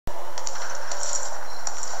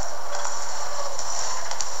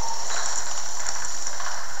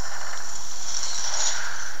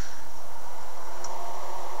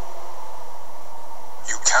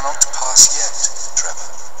lost yet,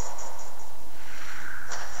 Trevor.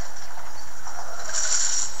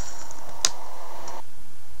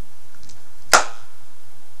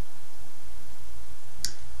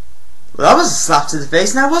 Well, that was a slap to the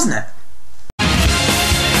face now, wasn't it?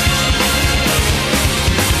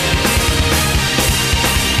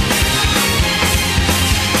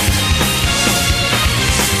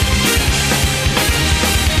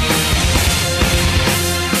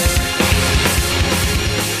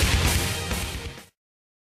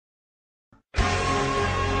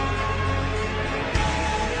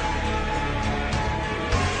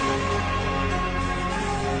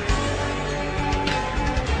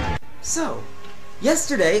 So,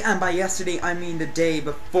 yesterday, and by yesterday I mean the day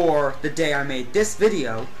before the day I made this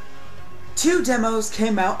video, 2 demos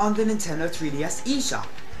came out on the Nintendo 3DS eShop.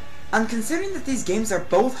 And considering that these games are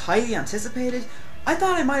both highly anticipated, I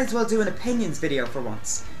thought I might as well do an opinions video for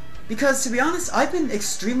once. Because to be honest, I've been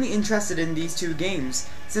extremely interested in these 2 games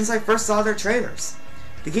since I first saw their trailers.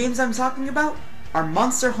 The games I'm talking about are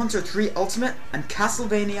Monster Hunter 3 Ultimate and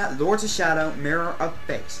Castlevania Lords of Shadow Mirror of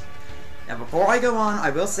Fate. Now before I go on, I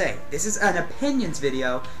will say, this is an opinions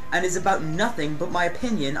video, and is about nothing but my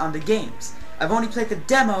opinion on the games. I've only played the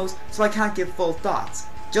demos, so I can't give full thoughts.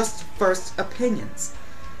 Just first opinions.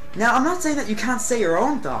 Now, I'm not saying that you can't say your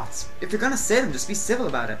own thoughts. If you're gonna say them, just be civil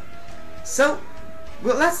about it. So,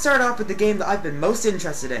 well, let's start off with the game that I've been most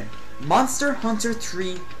interested in. Monster Hunter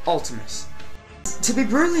 3 Ultimate. To be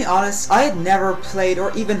brutally honest, I had never played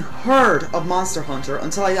or even heard of Monster Hunter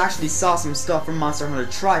until I actually saw some stuff from Monster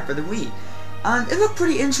Hunter Tri for the Wii, and it looked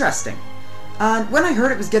pretty interesting. And when I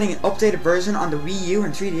heard it was getting an updated version on the Wii U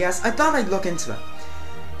and 3DS, I thought I'd look into it.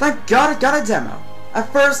 Thank God it got a demo.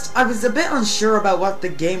 At first, I was a bit unsure about what the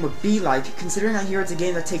game would be like, considering I hear it's a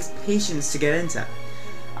game that takes patience to get into.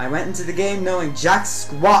 I went into the game knowing jack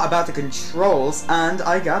squat about the controls, and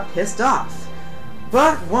I got pissed off.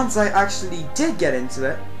 But once I actually did get into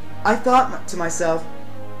it, I thought to myself,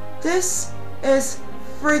 this is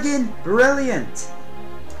friggin' brilliant.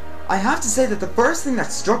 I have to say that the first thing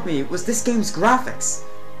that struck me was this game's graphics.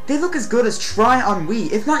 They look as good as Tri on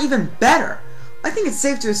Wii, if not even better. I think it's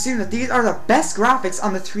safe to assume that these are the best graphics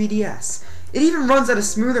on the 3DS. It even runs at a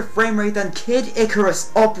smoother frame rate than Kid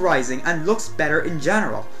Icarus Uprising and looks better in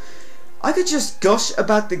general. I could just gush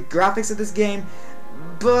about the graphics of this game,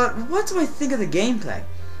 but what do I think of the gameplay?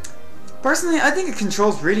 Personally, I think it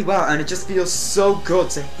controls really well and it just feels so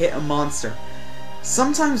good to hit a monster.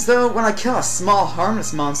 Sometimes though, when I kill a small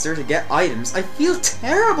harmless monster to get items, I feel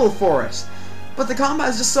terrible for it. But the combat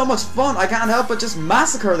is just so much fun, I can't help but just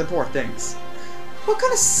massacre the poor things. What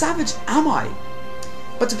kind of savage am I?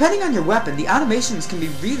 But depending on your weapon, the animations can be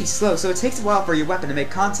really slow, so it takes a while for your weapon to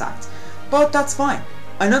make contact. But that's fine.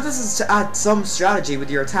 I know this is to add some strategy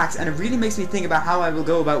with your attacks, and it really makes me think about how I will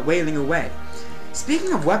go about wailing away.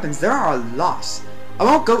 Speaking of weapons, there are a lot. I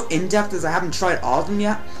won't go in depth as I haven't tried all of them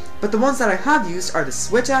yet, but the ones that I have used are the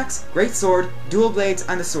Switch Axe, Great Sword, Dual Blades,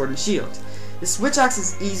 and the Sword and Shield. The Switch Axe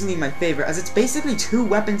is easily my favorite as it's basically 2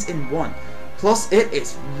 weapons in one, plus it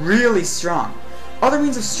is really strong. Other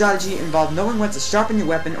means of strategy involve knowing when to sharpen your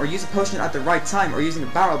weapon or use a potion at the right time or using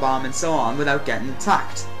a barrel bomb and so on without getting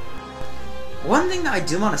attacked. One thing that I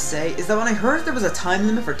do want to say is that when I heard there was a time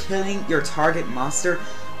limit for killing your target monster,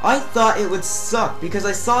 I thought it would suck because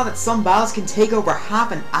I saw that some battles can take over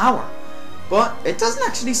half an hour. But it doesn't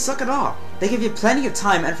actually suck at all. They give you plenty of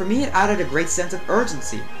time, and for me it added a great sense of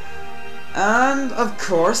urgency. And of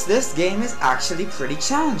course this game is actually pretty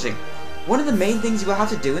challenging. One of the main things you will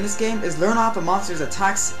have to do in this game is learn off a monster's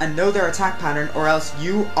attacks and know their attack pattern, or else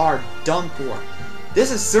you are done for.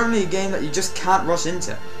 This is certainly a game that you just can't rush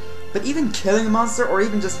into. But even killing a monster or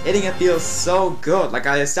even just hitting it feels so good, like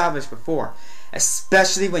I established before.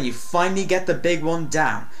 Especially when you finally get the big one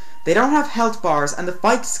down. They don't have health bars and the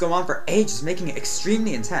fights go on for ages, making it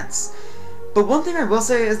extremely intense. But one thing I will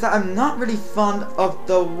say is that I'm not really fond of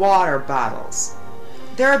the water battles.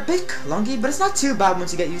 They're a bit clunky, but it's not too bad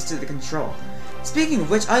once you get used to the control. Speaking of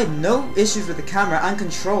which, I had no issues with the camera and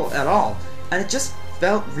control at all, and it just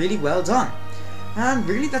felt really well done. And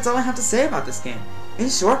really that's all I have to say about this game. In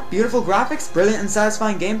short, beautiful graphics, brilliant and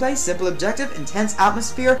satisfying gameplay, simple objective, intense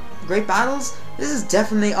atmosphere, great battles. This is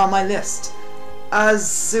definitely on my list. As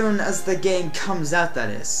soon as the game comes out, that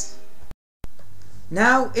is.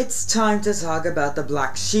 Now it's time to talk about the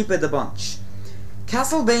black sheep of the bunch.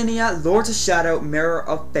 Castlevania Lords of Shadow Mirror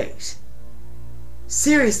of Fate.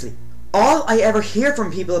 Seriously, all I ever hear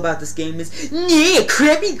from people about this game is, "Nah,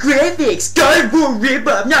 crappy graphics, God War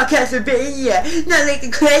rip-off, not Castlevania, not like the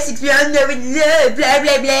classics we all know and love, blah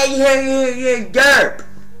blah blah, derp."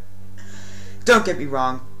 Don't get me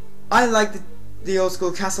wrong, I like the the old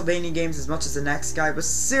school Castlevania games as much as the next guy, but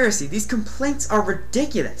seriously, these complaints are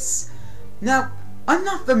ridiculous. Now, I'm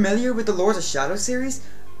not familiar with the Lords of Shadow series,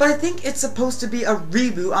 but I think it's supposed to be a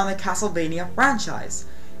reboot on the Castlevania franchise.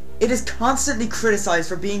 It is constantly criticized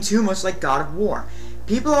for being too much like God of War.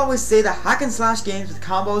 People always say that hack and slash games with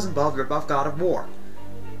combos involved rip off God of War.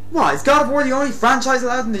 Why, is God of War the only franchise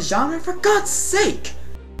allowed in the genre? For God's sake!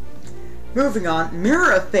 Moving on,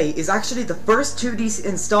 Mirror of Fate is actually the first 2D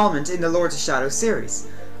installment in the Lords of Shadow series.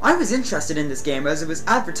 I was interested in this game as it was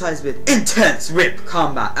advertised with intense whip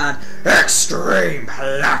combat and extreme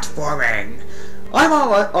platforming. I'm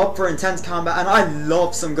all up for intense combat and I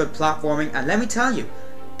love some good platforming, and let me tell you,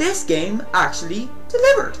 this game actually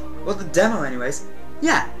delivered. Well, the demo anyways.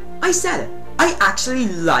 Yeah, I said it. I actually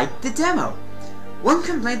liked the demo. One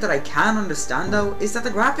complaint that I can understand though is that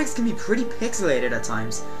the graphics can be pretty pixelated at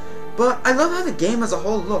times. But I love how the game as a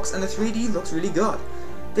whole looks, and the 3D looks really good.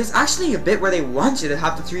 There's actually a bit where they want you to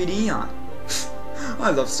have the 3D on. I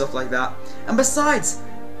love stuff like that. And besides,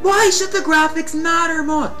 why should the graphics matter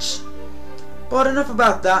much? But enough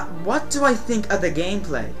about that. What do I think of the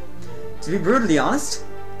gameplay? To be brutally honest,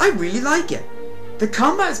 I really like it. The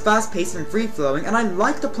combat is fast paced and free flowing, and I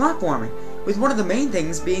like the platforming, with one of the main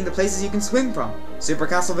things being the places you can swing from. Super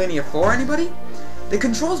Castlevania 4, anybody? The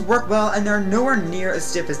controls work well and they're nowhere near as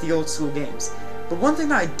stiff as the old school games. But one thing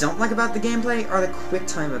that I don't like about the gameplay are the quick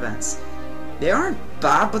time events. They aren't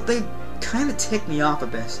bad, but they kinda tick me off a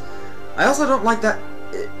bit. I also don't like that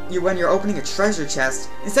when you're opening a treasure chest,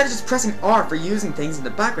 instead of just pressing R for using things in the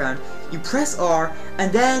background, you press R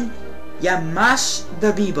and then you mash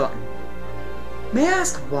the B button. May I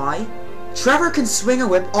ask why? Trevor can swing a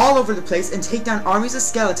whip all over the place and take down armies of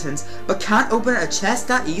skeletons, but can't open a chest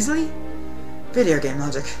that easily? Video game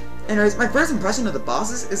logic. Anyways, my first impression of the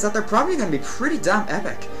bosses is that they're probably going to be pretty damn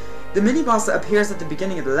epic. The mini-boss that appears at the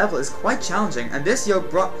beginning of the level is quite challenging, and this yoke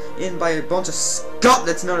brought in by a bunch of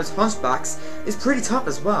scutlets known as hunchbacks is pretty tough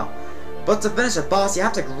as well. But to finish a boss, you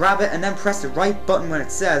have to grab it and then press the right button when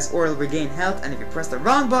it says, or it'll regain health, and if you press the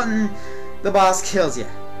wrong button, the boss kills you.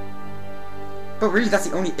 But really, that's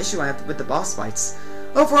the only issue I have with the boss fights.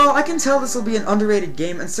 Overall, I can tell this will be an underrated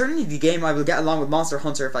game, and certainly the game I will get along with Monster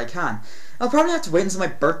Hunter if I can. I'll probably have to wait until my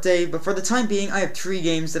birthday, but for the time being, I have 3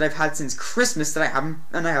 games that I've had since Christmas that I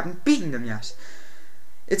haven't beaten them yet.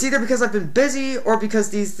 It's either because I've been busy, or because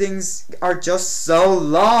these things are just so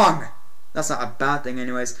long. That's not a bad thing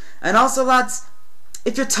anyways. And also, lads,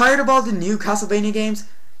 if you're tired of all the new Castlevania games,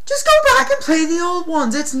 just go back and play the old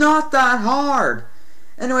ones. It's not that hard.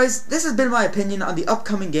 Anyways, this has been my opinion on the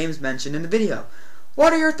upcoming games mentioned in the video.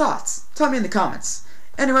 What are your thoughts? Tell me in the comments.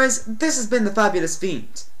 Anyways, this has been the Fabulous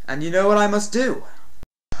Fiend, and you know what I must do.